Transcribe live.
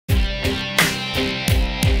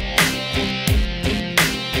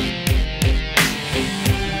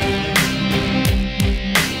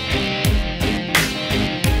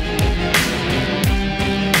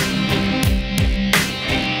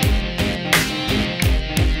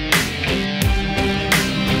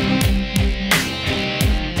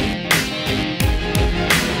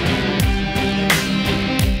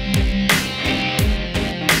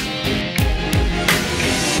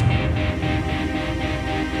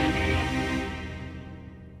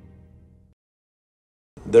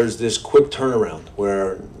there's this quick turnaround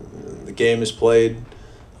where the game is played.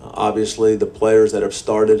 Obviously, the players that have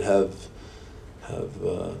started have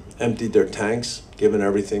emptied their tanks, given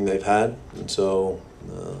everything they've had, and so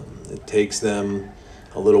it takes them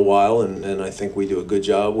a little while. And I think we do a good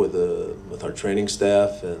job with our training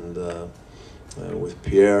staff and with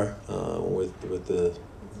Pierre, with the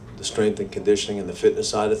strength and conditioning and the fitness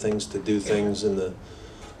side of things, to do things in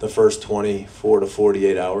the first 24 to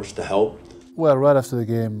 48 hours to help. Well, right after the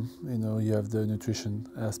game, you know, you have the nutrition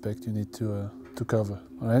aspect you need to cover.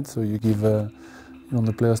 All right, so you give you want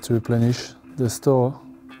the players to replenish the store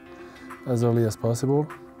as early as possible.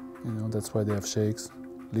 You know, that's why they have shakes,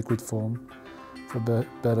 liquid form, for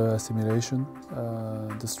better assimilation.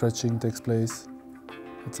 The stretching takes place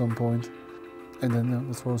at some point. And then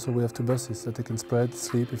that's why also we have 2 buses that they can spread,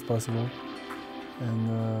 sleep if possible,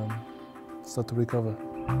 and start to recover.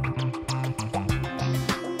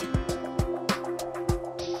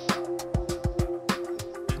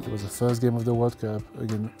 It was the first game of the World Cup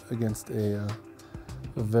against a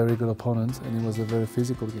very good opponent, and it was a very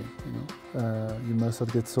physical game. You know, your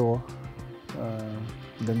muscles get sore,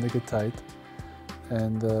 then they get tight,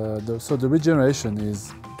 and so the regeneration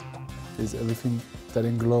is everything that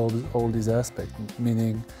englobes all these aspects.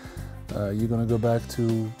 Meaning, you're going to go back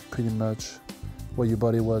to pretty much what your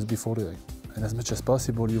body was before the game, and as much as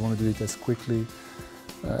possible, you want to do it as quickly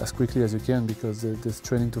as you can, because there's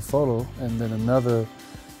training to follow, and then another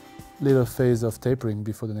little phase of tapering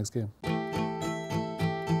before the next game.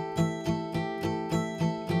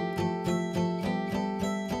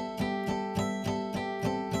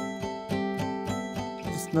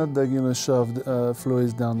 It's not that you're going to shove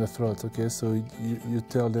fluids down their throat, okay? So you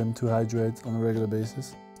tell them to hydrate on a regular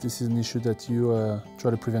basis. This is an issue that you try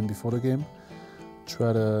to prevent before the game,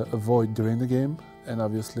 try to avoid during the game, and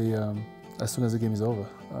obviously as soon as the game is over,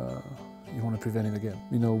 you want to prevent it again.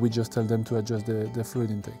 You know, we just tell them to adjust their fluid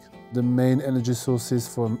intake. The main energy sources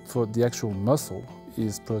for the actual muscle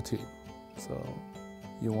is protein. So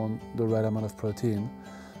you want the right amount of protein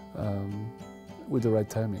with the right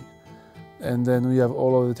timing. And then we have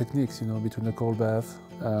all of the techniques, you know, between the cold bath,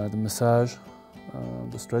 the massage,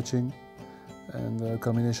 the stretching, and a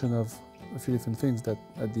combination of a few different things that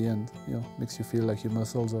at the end, you know, makes you feel like your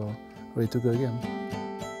muscles are ready to go again.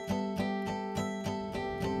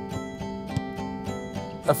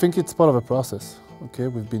 I think it's part of a process. Okay,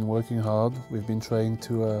 we've been working hard. We've been trying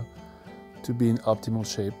to be in optimal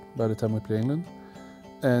shape by the time we play England.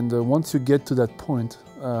 And once you get to that point,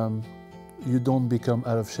 you don't become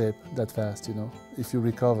out of shape that fast. You know, if you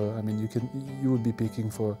recover, I mean, you will be peaking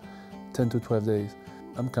for 10 to 12 days.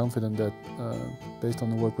 I'm confident that based on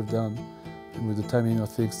the work we've done and with the timing of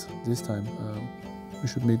things this time, we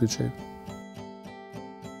should be in good shape.